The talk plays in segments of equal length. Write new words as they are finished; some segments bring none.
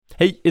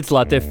Hey, it's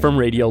Latif from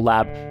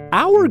Radiolab.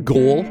 Our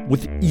goal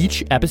with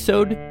each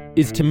episode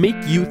is to make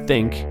you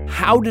think,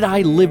 how did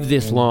I live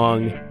this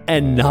long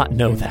and not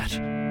know that?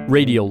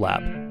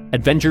 Radiolab,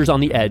 adventures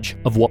on the edge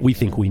of what we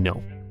think we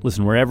know.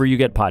 Listen wherever you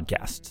get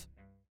podcasts.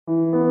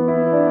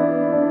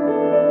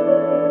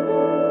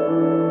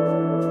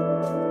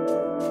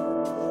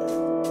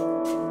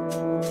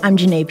 I'm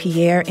Janae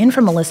Pierre, in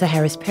for Melissa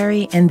Harris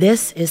Perry, and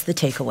this is The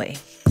Takeaway.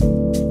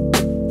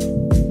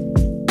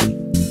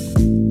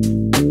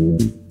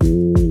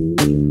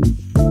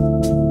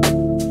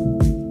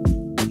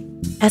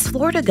 As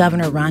Florida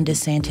Governor Ron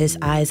DeSantis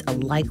eyes a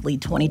likely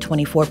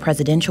 2024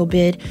 presidential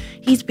bid,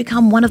 he's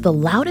become one of the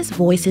loudest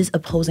voices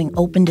opposing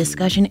open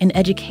discussion in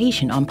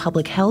education on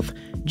public health,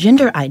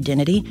 gender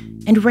identity,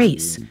 and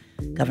race.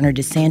 Governor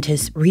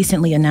DeSantis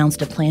recently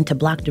announced a plan to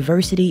block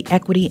diversity,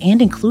 equity,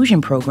 and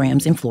inclusion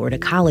programs in Florida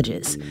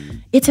colleges.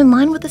 It's in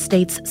line with the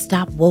state's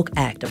Stop Woke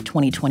Act of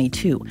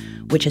 2022,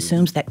 which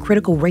assumes that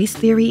critical race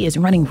theory is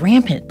running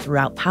rampant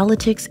throughout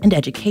politics and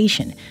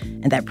education,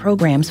 and that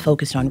programs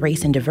focused on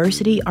race and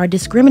diversity are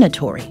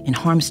discriminatory and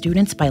harm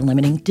students by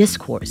limiting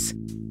discourse.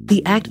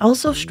 The act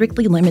also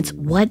strictly limits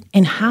what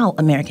and how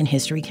American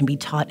history can be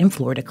taught in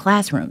Florida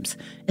classrooms,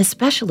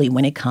 especially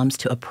when it comes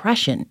to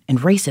oppression and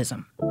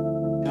racism.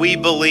 We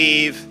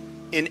believe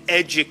in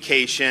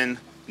education,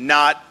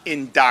 not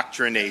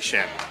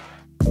indoctrination.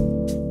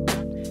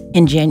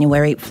 In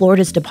January,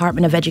 Florida's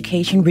Department of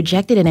Education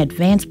rejected an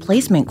advanced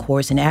placement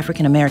course in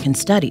African American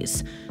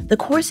Studies. The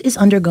course is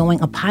undergoing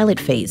a pilot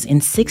phase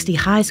in 60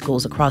 high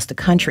schools across the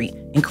country,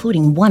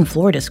 including one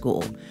Florida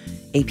school.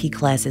 AP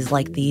classes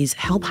like these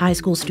help high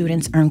school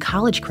students earn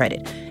college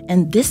credit,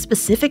 and this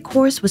specific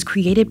course was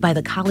created by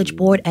the College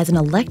Board as an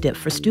elective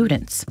for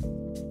students.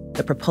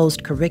 The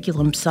proposed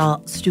curriculum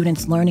saw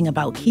students learning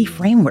about key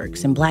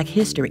frameworks in Black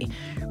history,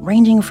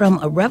 ranging from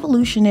a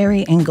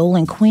revolutionary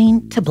Angolan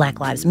queen to Black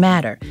Lives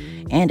Matter,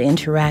 and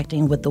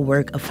interacting with the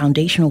work of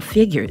foundational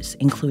figures,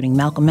 including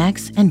Malcolm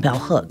X and Bell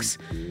Hooks.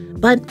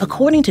 But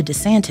according to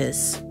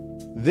DeSantis,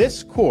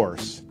 this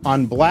course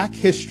on Black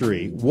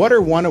history,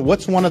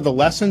 what's one of the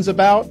lessons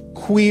about?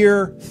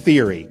 Queer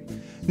theory.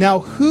 Now,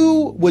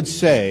 who would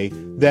say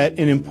that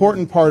an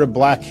important part of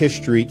Black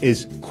history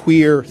is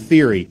queer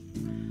theory?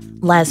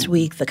 Last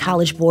week, the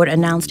College Board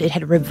announced it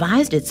had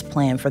revised its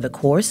plan for the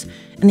course,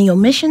 and the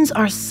omissions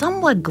are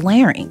somewhat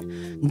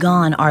glaring.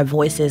 Gone are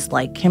voices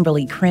like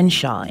Kimberly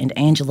Crenshaw and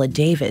Angela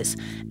Davis,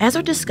 as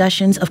are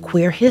discussions of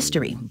queer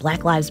history,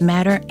 Black Lives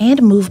Matter,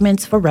 and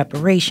movements for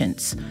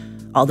reparations.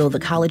 Although the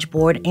College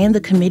Board and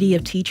the committee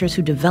of teachers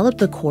who developed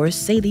the course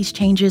say these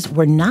changes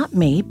were not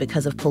made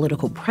because of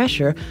political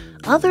pressure,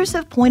 others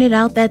have pointed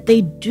out that they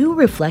do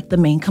reflect the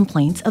main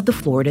complaints of the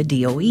Florida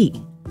DOE.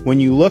 When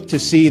you look to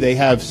see they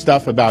have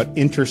stuff about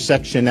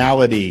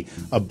intersectionality,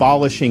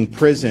 abolishing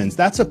prisons,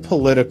 that's a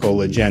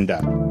political agenda.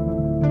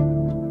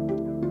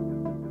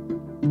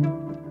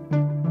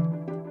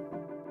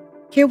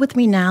 Here with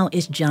me now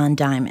is John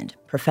Diamond,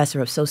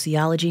 professor of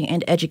sociology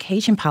and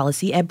education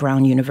policy at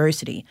Brown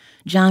University.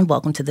 John,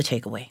 welcome to The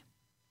Takeaway.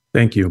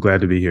 Thank you.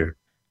 Glad to be here.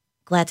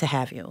 Glad to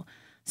have you.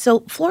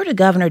 So, Florida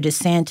Governor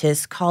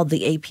DeSantis called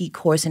the AP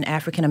course in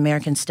African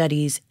American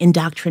Studies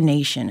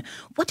indoctrination.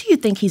 What do you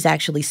think he's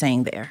actually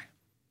saying there?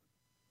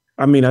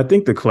 I mean, I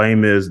think the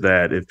claim is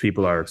that if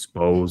people are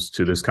exposed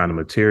to this kind of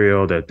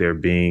material, that they're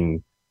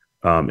being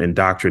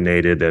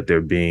indoctrinated, that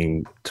they're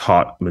being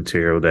taught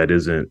material that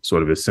isn't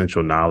sort of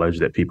essential knowledge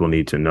that people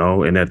need to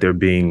know, and that they're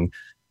being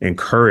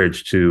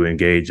encouraged to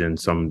engage in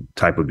some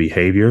type of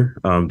behavior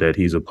that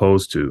he's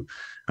opposed to.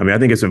 I mean, I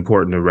think it's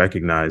important to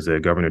recognize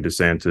that Governor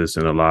DeSantis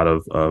and a lot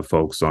of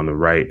folks on the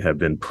right have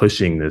been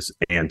pushing this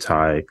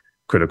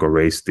anti-critical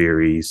race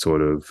theory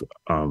sort of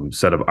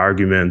set of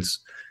arguments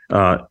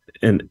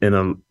in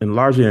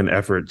largely an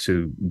effort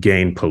to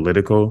gain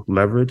political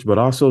leverage, but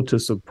also to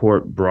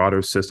support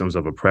broader systems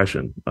of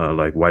oppression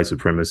like white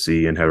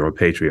supremacy and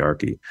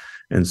heteropatriarchy.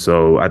 And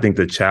so I think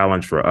the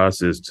challenge for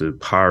us is to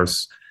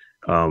parse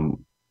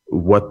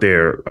what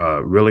they're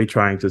really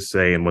trying to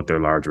say and what their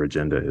larger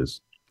agenda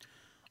is.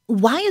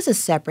 Why is a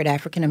separate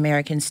African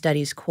American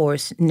Studies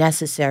course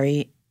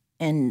necessary,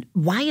 and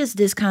why is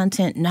this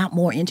content not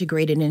more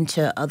integrated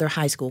into other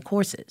high school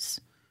courses?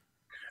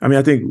 I mean,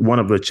 I think one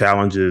of the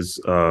challenges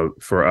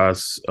for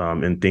us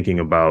in thinking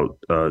about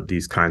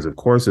these kinds of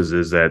courses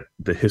is that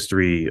the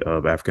history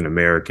of African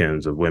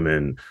Americans, of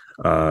women,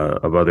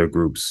 of other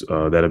groups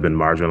that have been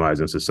marginalized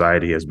in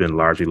society has been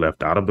largely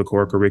left out of the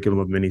core curriculum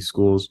of many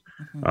schools.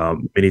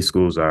 Mm-hmm. Many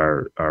schools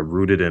are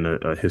rooted in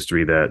a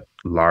history that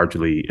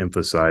largely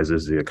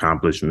emphasizes the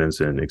accomplishments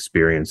and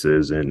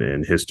experiences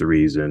and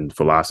histories and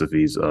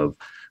philosophies of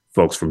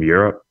folks from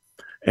Europe.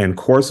 And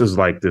courses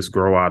like this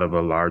grow out of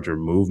a larger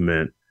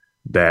movement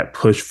that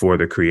pushed for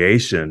the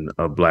creation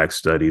of Black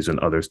studies and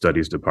other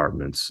studies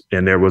departments.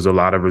 And there was a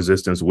lot of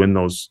resistance when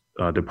those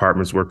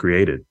departments were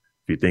created.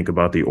 If you think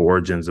about the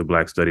origins of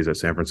Black studies at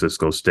San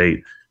Francisco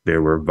State,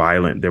 there was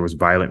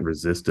violent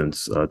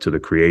resistance to the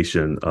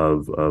creation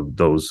of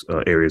those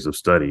areas of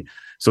study.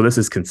 So this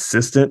is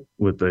consistent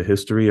with the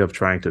history of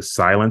trying to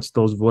silence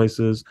those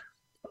voices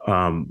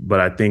But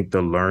I think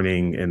the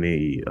learning and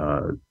the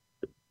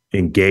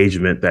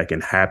engagement that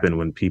can happen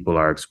when people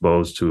are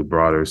exposed to a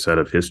broader set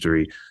of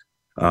history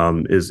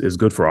is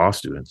good for all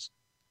students.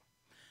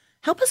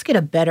 Help us get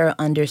a better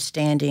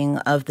understanding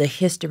of the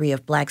history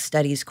of Black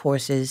Studies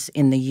courses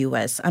in the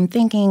U.S. I'm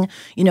thinking,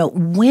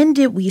 when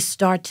did we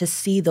start to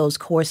see those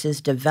courses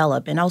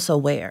develop, and also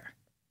where?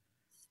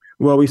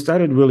 Well, we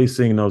started really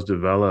seeing those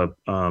develop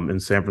in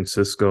San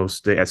Francisco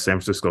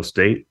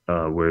State,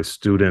 where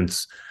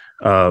students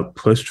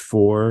pushed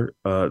for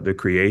the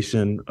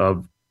creation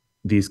of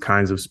these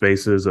kinds of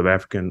spaces of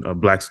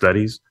Black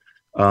studies.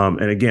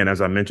 And again, as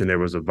I mentioned, there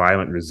was a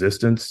violent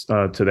resistance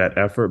to that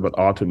effort, but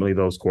ultimately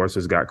those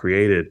courses got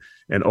created.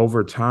 And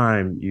over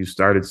time, you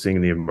started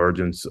seeing the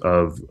emergence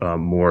of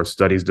more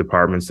studies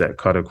departments that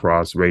cut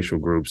across racial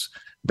groups,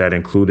 that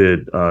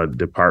included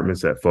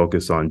departments that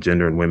focus on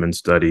gender and women's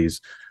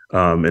studies.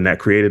 And that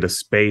created a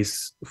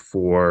space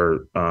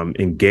for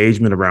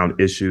engagement around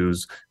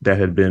issues that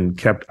had been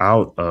kept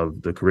out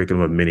of the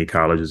curriculum of many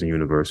colleges and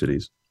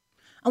universities.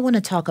 I want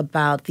to talk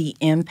about the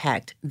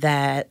impact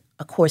that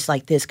a course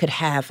like this could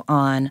have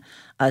on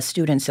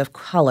students of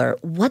color.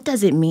 What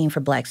does it mean for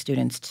Black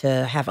students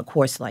to have a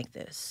course like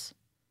this?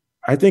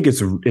 I think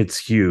it's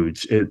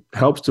huge. It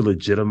helps to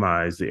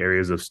legitimize the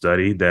areas of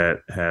study that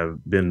have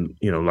been,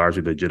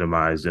 largely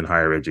legitimized in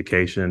higher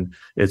education.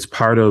 It's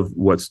part of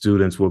what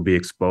students will be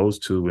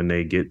exposed to when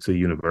they get to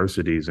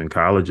universities and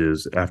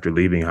colleges after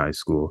leaving high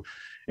school.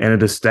 And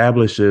it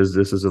establishes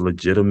this is a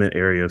legitimate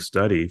area of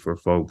study for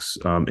folks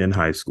in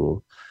high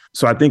school.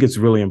 So I think it's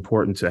really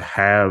important to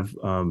have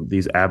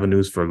these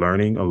avenues for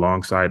learning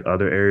alongside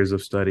other areas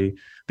of study.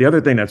 The other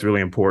thing that's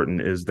really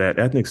important is that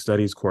ethnic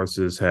studies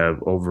courses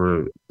have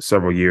over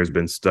several years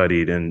been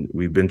studied, and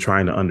we've been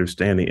trying to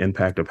understand the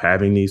impact of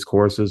having these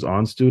courses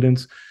on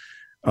students.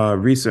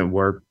 Recent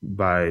work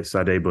by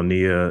Sade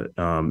Bonilla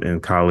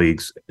and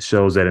colleagues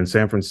shows that in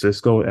San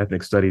Francisco,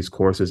 ethnic studies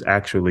courses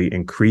actually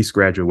increase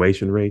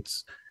graduation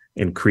rates,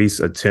 increase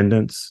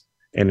attendance,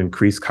 and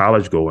increase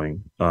college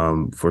going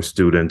for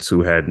students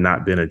who had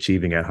not been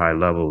achieving at high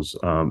levels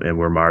and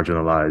were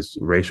marginalized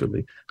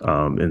racially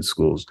in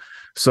schools.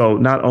 So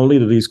not only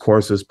do these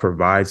courses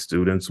provide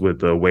students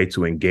with a way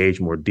to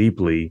engage more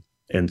deeply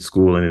in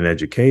school and in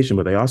education,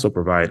 but they also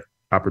provide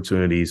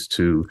opportunities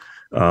to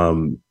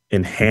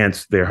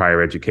enhance their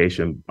higher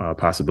education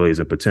possibilities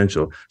and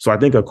potential. So I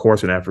think a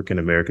course in African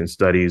American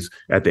studies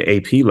at the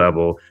AP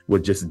level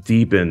would just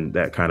deepen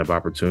that kind of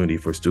opportunity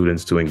for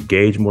students to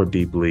engage more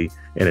deeply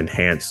and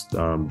enhance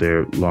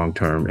their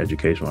long-term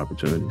educational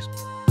opportunities.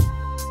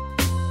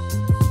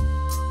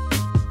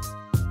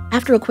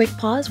 After a quick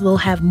pause, we'll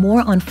have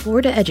more on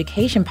Florida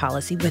education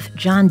policy with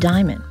John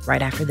Diamond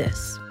right after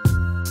this.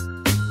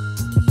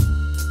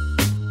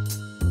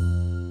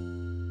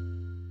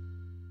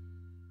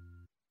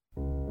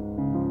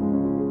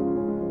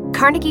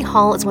 Carnegie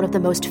Hall is one of the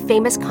most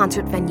famous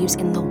concert venues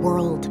in the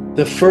world.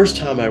 The first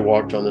time I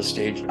walked on the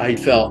stage, I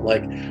felt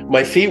like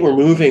my feet were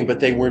moving,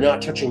 but they were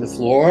not touching the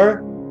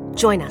floor.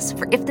 Join us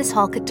for If This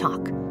Hall Could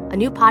Talk, a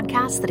new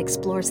podcast that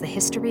explores the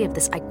history of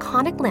this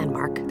iconic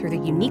landmark through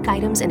the unique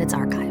items in its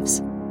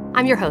archives.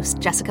 I'm your host,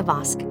 Jessica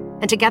Vosk,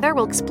 and together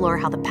we'll explore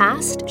how the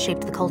past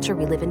shaped the culture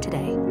we live in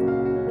today.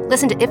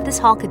 Listen to If This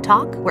Hall Could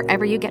Talk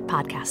wherever you get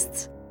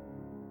podcasts.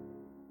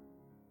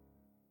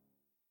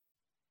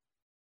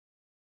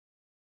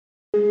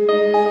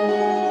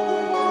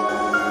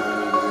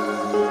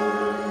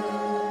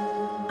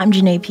 I'm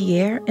Janae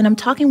Pierre, and I'm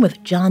talking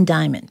with John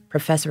Diamond,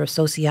 professor of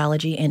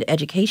sociology and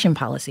education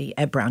policy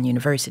at Brown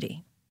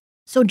University.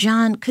 So,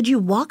 John, could you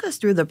walk us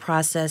through the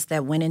process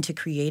that went into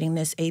creating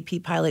this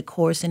AP pilot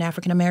course in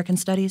African American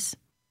studies?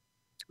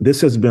 This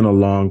has been a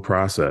long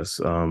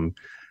process.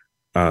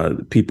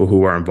 People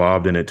who are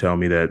involved in it tell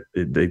me that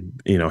they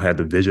had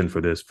the vision for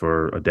this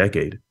for a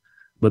decade.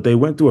 But they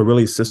went through a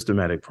really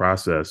systematic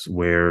process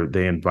where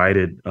they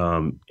invited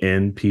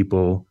in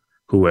people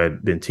who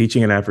had been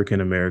teaching in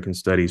African American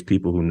studies,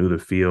 people who knew the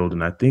field.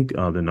 And I think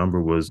the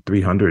number was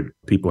 300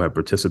 people have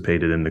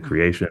participated in the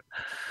creation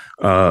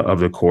of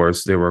the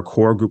course. There were a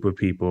core group of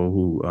people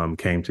who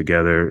came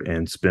together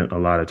and spent a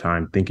lot of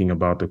time thinking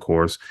about the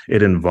course.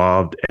 It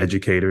involved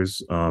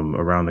educators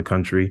around the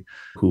country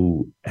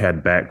who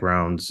had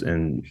backgrounds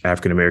in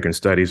African American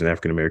studies and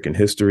African American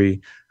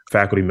history,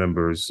 faculty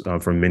members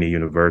from many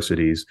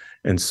universities.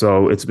 And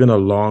so it's been a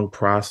long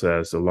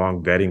process, a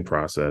long vetting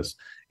process.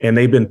 And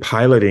they've been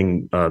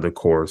piloting the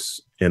course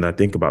in, I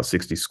think, about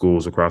 60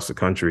 schools across the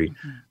country.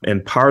 Mm-hmm.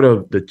 And part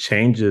of the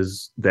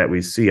changes that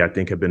we see, I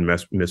think, have been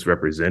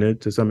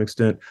misrepresented to some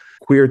extent.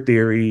 Queer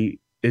theory,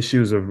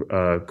 issues of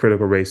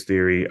critical race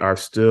theory are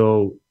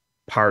still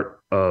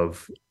part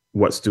of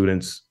what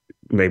students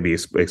may be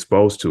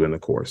exposed to in the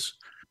course.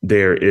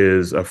 There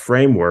is a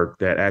framework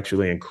that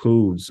actually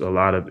includes a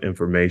lot of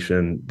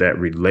information that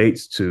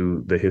relates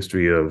to the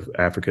history of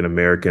African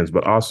Americans,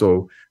 but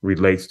also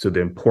relates to the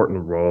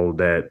important role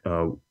that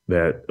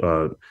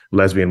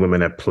lesbian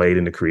women have played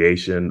in the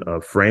creation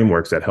of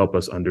frameworks that help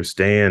us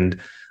understand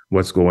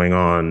what's going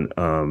on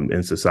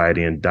in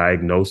society and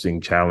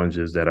diagnosing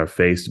challenges that are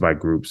faced by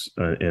groups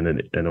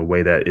in a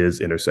way that is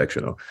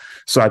intersectional.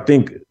 So I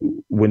think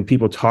when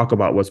people talk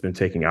about what's been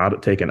taken out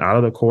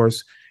of the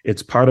course,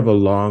 it's part of a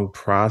long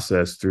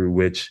process through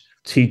which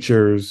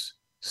teachers,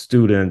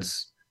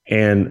 students,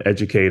 and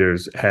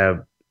educators have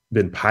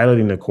been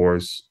piloting the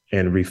course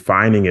and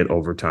refining it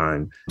over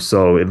time.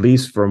 So at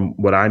least from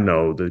what I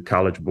know, the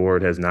College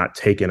Board has not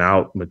taken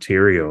out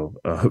material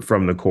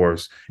from the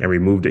course and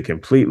removed it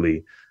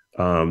completely.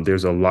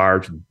 There's a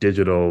large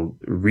digital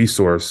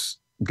resource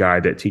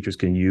guide that teachers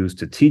can use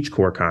to teach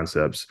core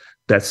concepts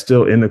that's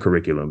still in the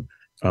curriculum.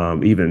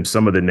 Even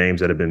some of the names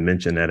that have been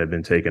mentioned that have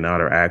been taken out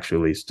are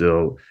actually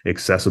still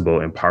accessible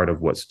and part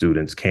of what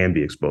students can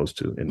be exposed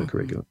to in the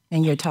curriculum.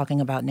 And you're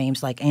talking about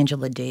names like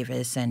Angela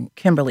Davis and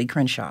Kimberly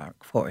Crenshaw, of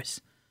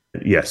course.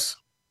 Yes.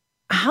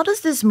 How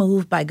does this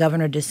move by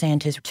Governor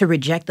DeSantis to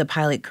reject the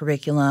pilot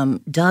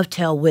curriculum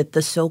dovetail with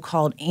the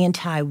so-called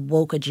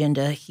anti-woke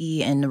agenda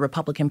he and the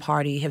Republican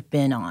Party have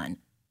been on?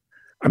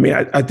 I mean,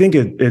 I think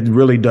it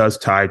really does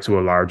tie to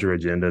a larger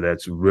agenda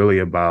that's really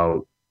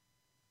about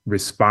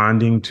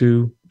responding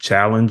to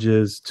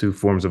challenges to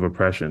forms of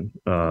oppression,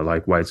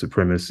 like white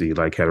supremacy,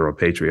 like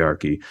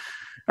heteropatriarchy.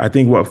 I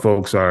think what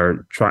folks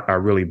are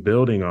really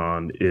building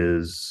on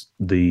is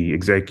the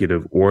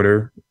executive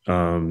order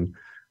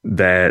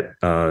that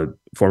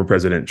former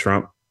President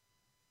Trump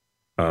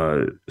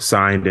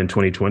signed in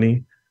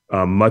 2020.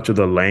 Much of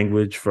the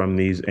language from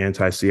these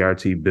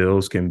anti-CRT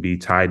bills can be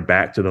tied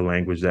back to the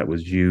language that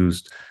was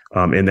used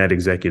in that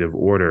executive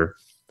order.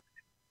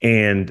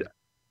 And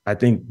I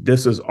think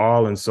this is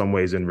all in some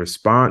ways in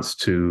response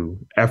to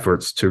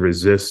efforts to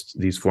resist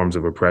these forms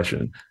of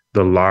oppression.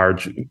 The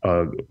large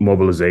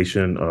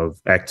mobilization of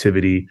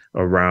activity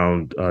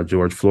around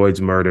George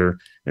Floyd's murder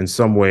in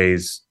some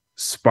ways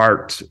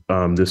sparked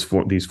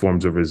these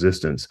forms of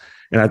resistance.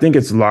 And I think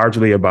it's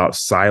largely about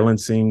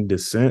silencing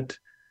dissent.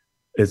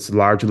 It's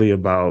largely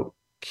about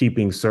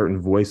keeping certain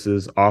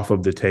voices off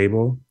of the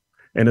table.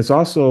 And it's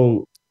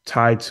also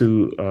tied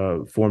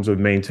to forms of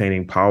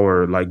maintaining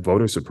power like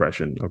voter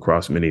suppression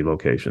across many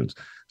locations.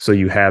 So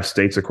you have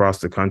states across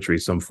the country,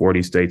 some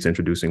 40 states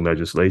introducing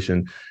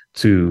legislation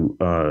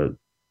to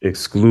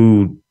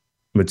exclude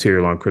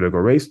material on critical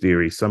race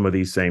theory. Some of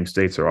these same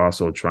states are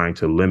also trying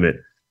to limit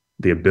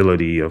the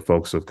ability of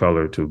folks of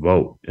color to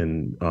vote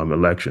in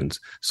elections.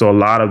 So a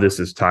lot of this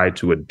is tied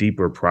to a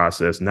deeper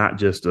process, not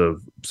just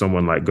of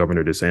someone like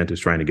Governor DeSantis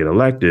trying to get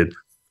elected,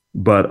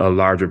 but a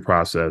larger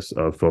process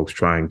of folks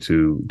trying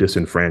to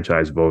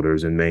disenfranchise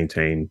voters and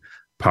maintain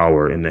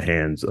power in the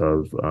hands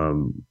of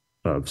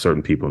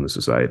certain people in the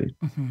society.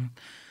 Mm-hmm.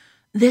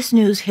 This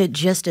news hit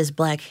just as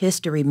Black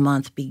History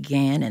Month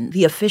began, and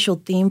the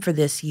official theme for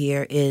this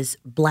year is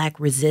Black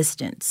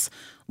resistance.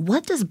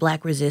 What does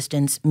Black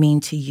resistance mean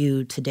to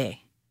you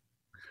today?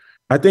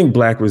 I think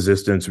Black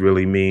resistance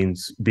really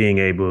means being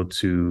able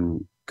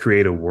to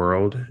create a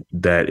world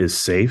that is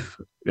safe,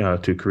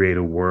 to create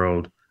a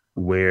world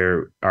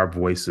where our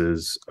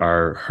voices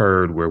are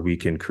heard, where we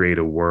can create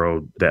a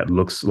world that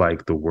looks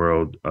like the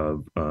world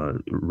of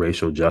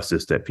racial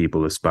justice that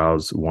people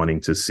espouse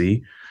wanting to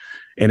see.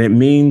 And it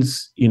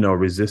means,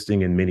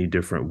 resisting in many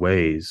different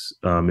ways.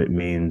 It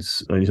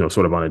means,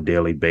 sort of on a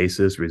daily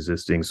basis,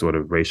 resisting sort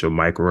of racial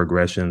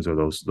microaggressions or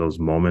those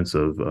moments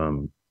of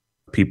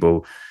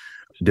people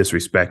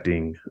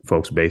disrespecting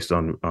folks based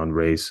on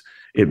race.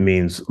 It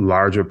means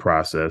larger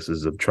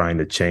processes of trying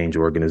to change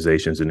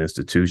organizations and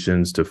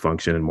institutions to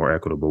function in more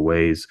equitable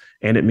ways.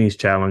 And it means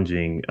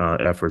challenging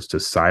efforts to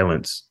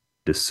silence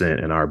dissent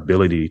and our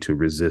ability to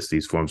resist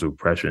these forms of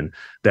oppression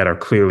that are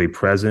clearly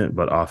present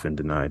but often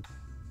denied.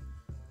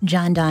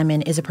 John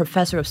Diamond is a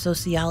professor of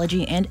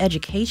sociology and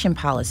education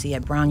policy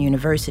at Brown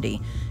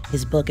University.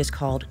 His book is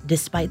called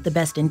Despite the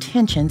Best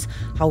Intentions,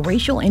 How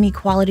Racial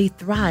Inequality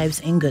Thrives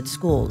in Good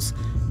Schools.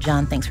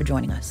 John, thanks for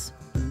joining us.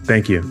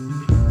 Thank you.